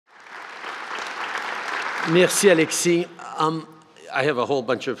Merci, Alexis. I have a whole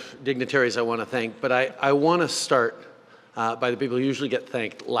bunch of dignitaries I want to thank, but I want to start by the people who usually get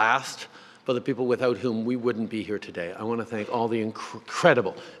thanked last, but the people without whom we wouldn't be here today. I want to thank all the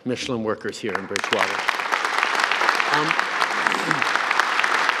incredible Michelin workers here in Bridgewater.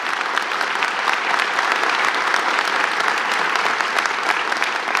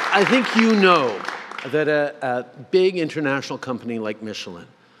 I think you know that a big international company like Michelin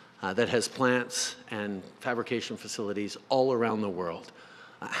that has plants and fabrication facilities all around the world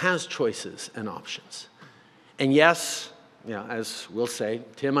has choices and options. And yes, you know, as we'll say,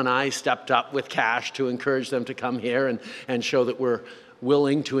 Tim and I stepped up with cash to encourage them to come here and show that we're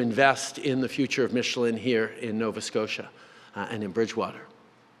willing to invest in the future of Michelin here in Nova Scotia and in Bridgewater.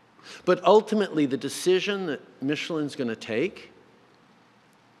 But ultimately, the decision that Michelin's going to take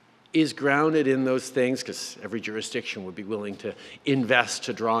is grounded in those things, because every jurisdiction would be willing to invest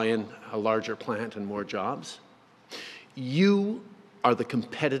to draw in a larger plant and more jobs. You are the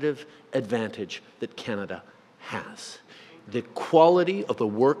competitive advantage that Canada has. The quality of the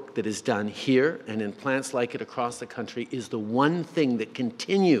work that is done here and in plants like it across the country is the one thing that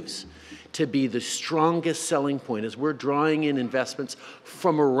continues to be the strongest selling point as we're drawing in investments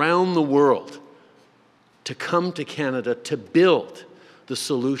from around the world to come to Canada to build the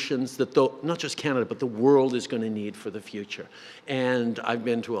solutions that not just Canada, but the world is going to need for the future. And I've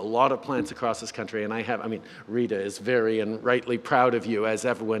been to a lot of plants across this country, and I mean, Rita is very and rightly proud of you, as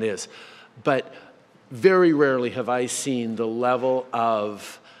everyone is. But very rarely have I seen the level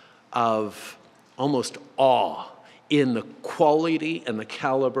of almost awe in the quality and the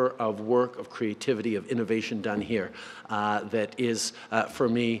caliber of work, of creativity, of innovation done here that is, for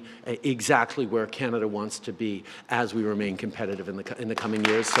me, exactly where Canada wants to be as we remain competitive in the coming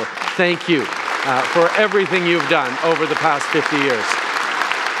years. So thank you for everything you've done over the past 50 years.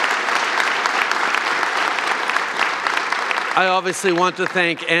 I obviously want to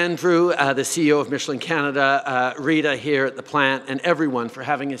thank Andrew, the CEO of Michelin Canada, Rita here at the plant, and everyone for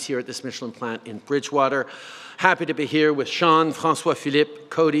having us here at this Michelin plant in Bridgewater. Happy to be here with Sean, Francois Philippe,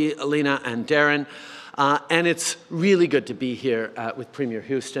 Cody, Alina, and Darren. And it's really good to be here with Premier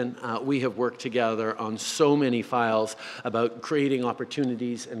Houston. We have worked together on so many files about creating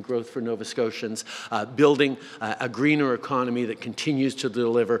opportunities and growth for Nova Scotians, building a greener economy that continues to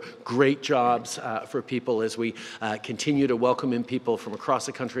deliver great jobs for people as we continue to welcome in people from across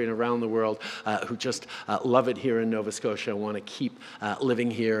the country and around the world who just love it here in Nova Scotia and want to keep living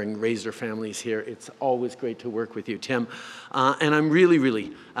here and raise their families here. It's always great to work with you, Tim. And I'm really,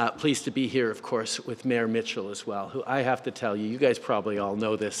 really pleased to be here, of course, with Mayor Mitchell as well, who I have to tell you, you guys probably all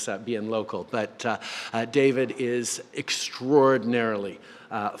know this being local, but David is extraordinarily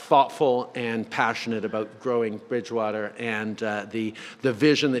thoughtful and passionate about growing Bridgewater, and the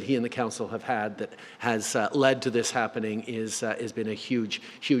vision that he and the council have had that has led to this happening has been a huge,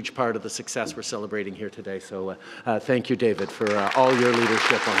 huge part of the success we're celebrating here today. So thank you, David, for all your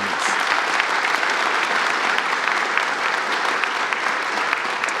leadership on this.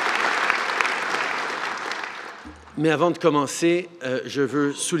 Mais avant de commencer, je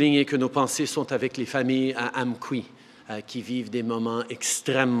veux souligner que nos pensées sont avec les familles à Amqui qui vivent des moments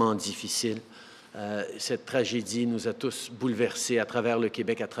extrêmement difficiles. Cette tragédie nous a tous bouleversés à travers le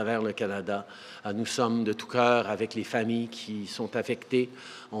Québec, à travers le Canada. Nous sommes de tout cœur avec les familles qui sont affectées.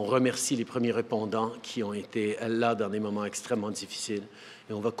 On remercie les premiers répondants qui ont été là dans des moments extrêmement difficiles.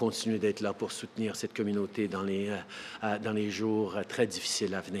 Et on va continuer d'être là pour soutenir cette communauté dans les jours très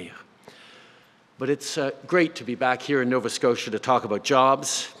difficiles à venir. But it's great to be back here in Nova Scotia to talk about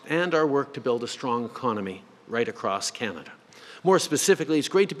jobs and our work to build a strong economy right across Canada. More specifically, it's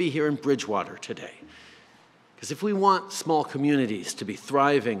great to be here in Bridgewater today. Because if we want small communities to be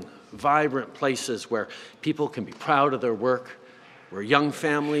thriving, vibrant places where people can be proud of their work, where young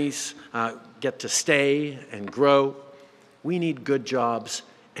families get to stay and grow, we need good jobs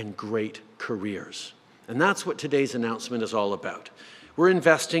and great careers. And that's what today's announcement is all about. We're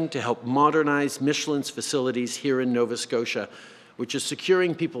investing to help modernize Michelin's facilities here in Nova Scotia, which is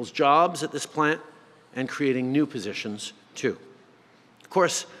securing people's jobs at this plant and creating new positions too. Of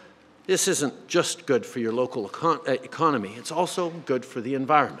course, this isn't just good for your local economy, it's also good for the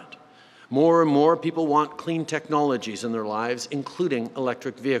environment. More and more people want clean technologies in their lives, including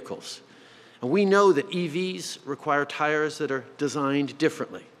electric vehicles. And we know that EVs require tires that are designed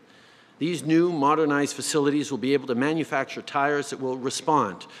differently. These new modernized facilities will be able to manufacture tires that will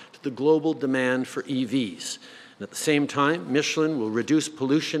respond to the global demand for EVs. And at the same time, Michelin will reduce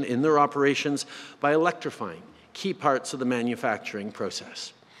pollution in their operations by electrifying key parts of the manufacturing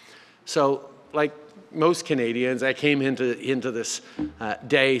process. So, like most Canadians, I came into this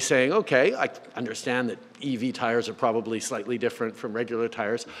day saying, okay, I understand that EV tires are probably slightly different from regular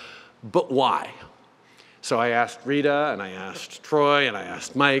tires, but why? So I asked Rita, and I asked Troy, and I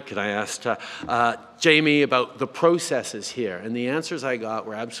asked Mike, and I asked Jamie about the processes here. And the answers I got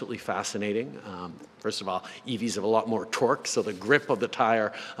were absolutely fascinating. First of all, EVs have a lot more torque, so the grip of the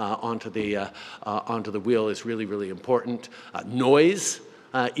tire onto the wheel is really, really important. Noise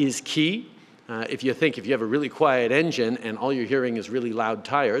is key. If you have a really quiet engine and all you're hearing is really loud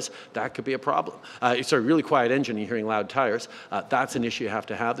tires, that could be a problem. Really quiet engine and you're hearing loud tires, that's an issue you have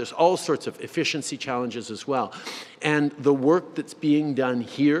to have. There's all sorts of efficiency challenges as well. And the work that's being done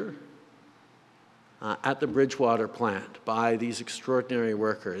here at the Bridgewater plant by these extraordinary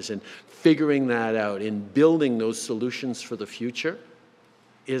workers and figuring that out and building those solutions for the future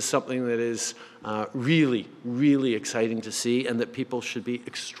is something that is really, really exciting to see and that people should be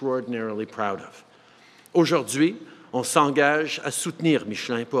extraordinarily proud of. Aujourd'hui, on s'engage à soutenir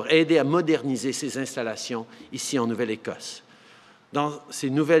Michelin pour aider à moderniser ses installations ici en Nouvelle-Écosse. Dans ces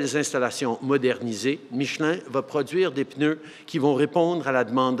nouvelles installations modernisées, Michelin va produire des pneus qui vont répondre à la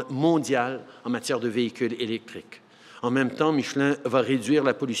demande mondiale en matière de véhicules électriques. En même temps, Michelin va réduire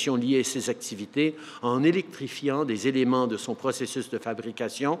la pollution liée à ses activités en électrifiant des éléments de son processus de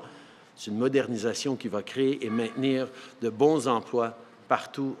fabrication. C'est une modernisation qui va créer et maintenir de bons emplois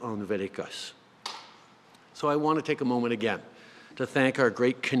partout en Nouvelle-Écosse. So I want to take a moment again to thank our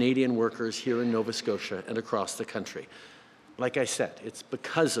great Canadian workers here in Nova Scotia and across the country. Like I said, it's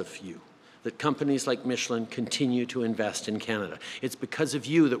because of you that companies like Michelin continue to invest in Canada. It's because of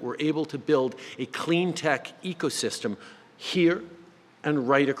you that we're able to build a clean tech ecosystem here and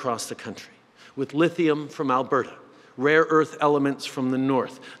right across the country, with lithium from Alberta, rare earth elements from the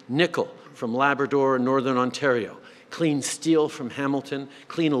north, nickel from Labrador and Northern Ontario, clean steel from Hamilton,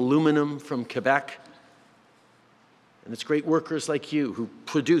 clean aluminum from Quebec. And it's great workers like you who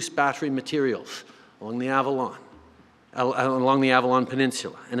produce battery materials along the Avalon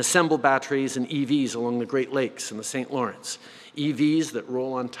Peninsula, and assemble batteries and EVs along the Great Lakes and the St. Lawrence, EVs that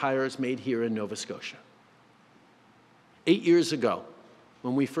roll on tires made here in Nova Scotia. 8 years ago,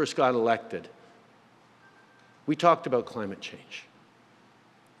 when we first got elected, we talked about climate change.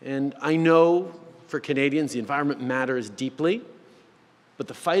 And I know for Canadians, the environment matters deeply, but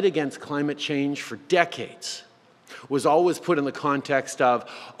the fight against climate change for decades was always put in the context of,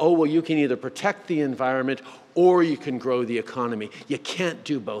 oh, well, you can either protect the environment or you can grow the economy. You can't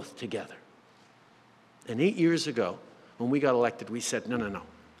do both together. And 8 years ago, when we got elected, we said, no, no, no.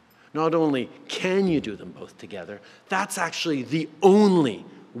 Not only can you do them both together, that's actually the only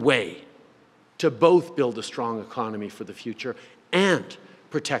way to both build a strong economy for the future and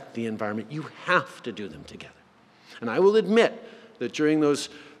protect the environment. You have to do them together. And I will admit that during those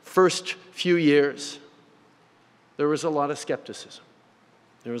first few years, there was a lot of skepticism.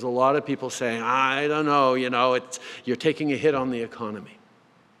 There was a lot of people saying, I don't know, you're taking a hit on the economy.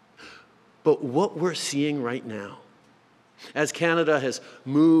 But what we're seeing right now, as Canada has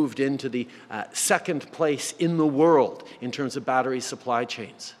moved into the second place in the world in terms of battery supply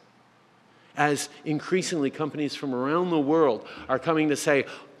chains, as increasingly companies from around the world are coming to say,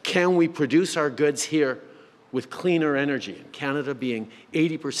 can we produce our goods here with cleaner energy? And Canada being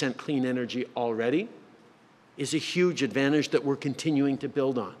 80% clean energy already is a huge advantage that we're continuing to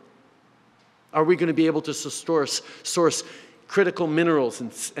build on. Are we going to be able to source critical minerals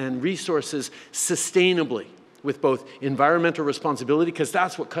and resources sustainably with both environmental responsibility, because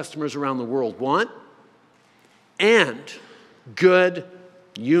that's what customers around the world want, and good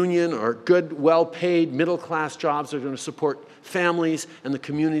union or good, well-paid, middle-class jobs that are going to support families and the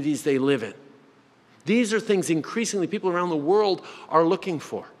communities they live in? These are things increasingly people around the world are looking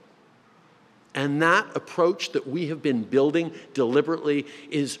for. And that approach that we have been building deliberately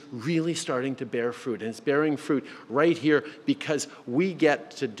is really starting to bear fruit. And it's bearing fruit right here because we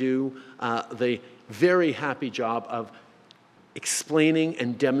get to do the very happy job of explaining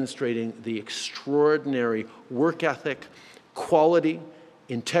and demonstrating the extraordinary work ethic, quality,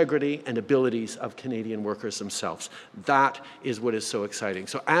 integrity, and abilities of Canadian workers themselves. That is what is so exciting.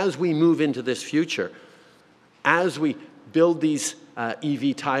 So as we move into this future, as we build these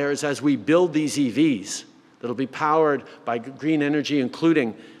EV tires, as we build these EVs that'll be powered by green energy,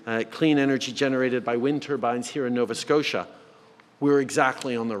 including clean energy generated by wind turbines here in Nova Scotia, we're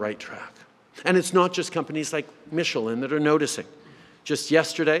exactly on the right track. And it's not just companies like Michelin that are noticing. Just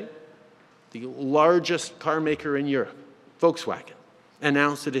yesterday, the largest car maker in Europe, Volkswagen,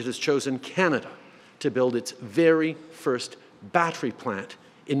 announced that it has chosen Canada to build its very first battery plant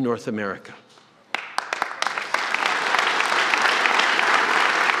in North America.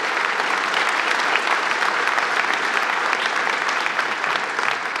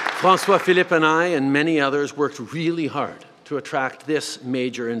 François Philippe and I and many others worked really hard to attract this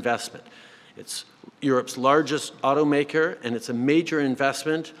major investment. It's Europe's largest automaker, and it's a major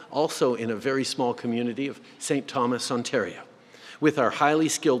investment also in a very small community of St. Thomas, Ontario. With our highly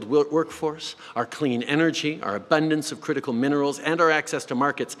skilled workforce, our clean energy, our abundance of critical minerals, and our access to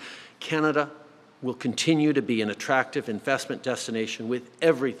markets, Canada will continue to be an attractive investment destination with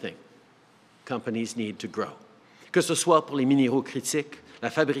everything companies need to grow. Que ce soit pour les minéraux critiques, la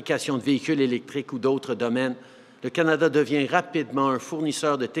fabrication de véhicules électriques ou d'autres domaines, le Canada devient rapidement un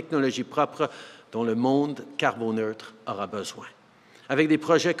fournisseur de technologies propres dont le monde carboneutre aura besoin. Avec des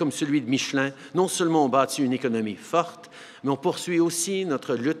projets comme celui de Michelin, non seulement on bâtit une économie forte, mais on poursuit aussi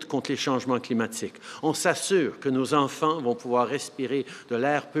notre lutte contre les changements climatiques. On s'assure que nos enfants vont pouvoir respirer de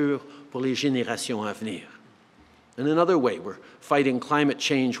l'air pur pour les générations à venir. In another way, we're fighting climate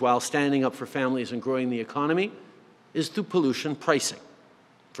change while standing up for families and growing the economy is through pollution pricing.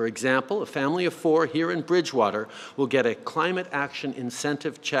 For example, a family of 4 here in Bridgewater will get a climate action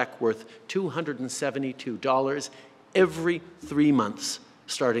incentive check worth $272 every 3 months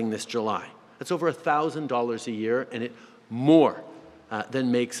starting this July. That's over $1,000 a year, and it more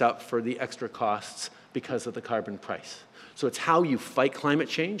than makes up for the extra costs because of the carbon price. So it's how you fight climate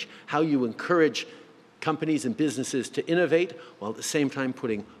change, how you encourage companies and businesses to innovate, while at the same time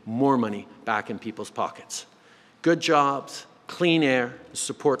putting more money back in people's pockets. Good jobs, clean air,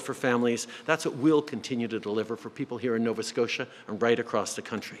 support for families, that's what we'll continue to deliver for people here in Nova Scotia and right across the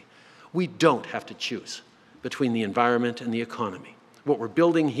country. We don't have to choose between the environment and the economy. What we're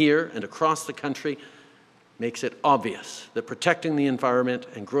building here and across the country makes it obvious that protecting the environment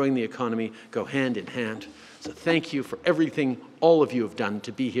and growing the economy go hand in hand. So thank you for everything all of you have done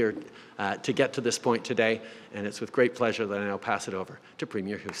to be here to get to this point today, and it's with great pleasure that I now pass it over to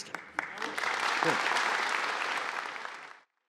Premier Houston. Good.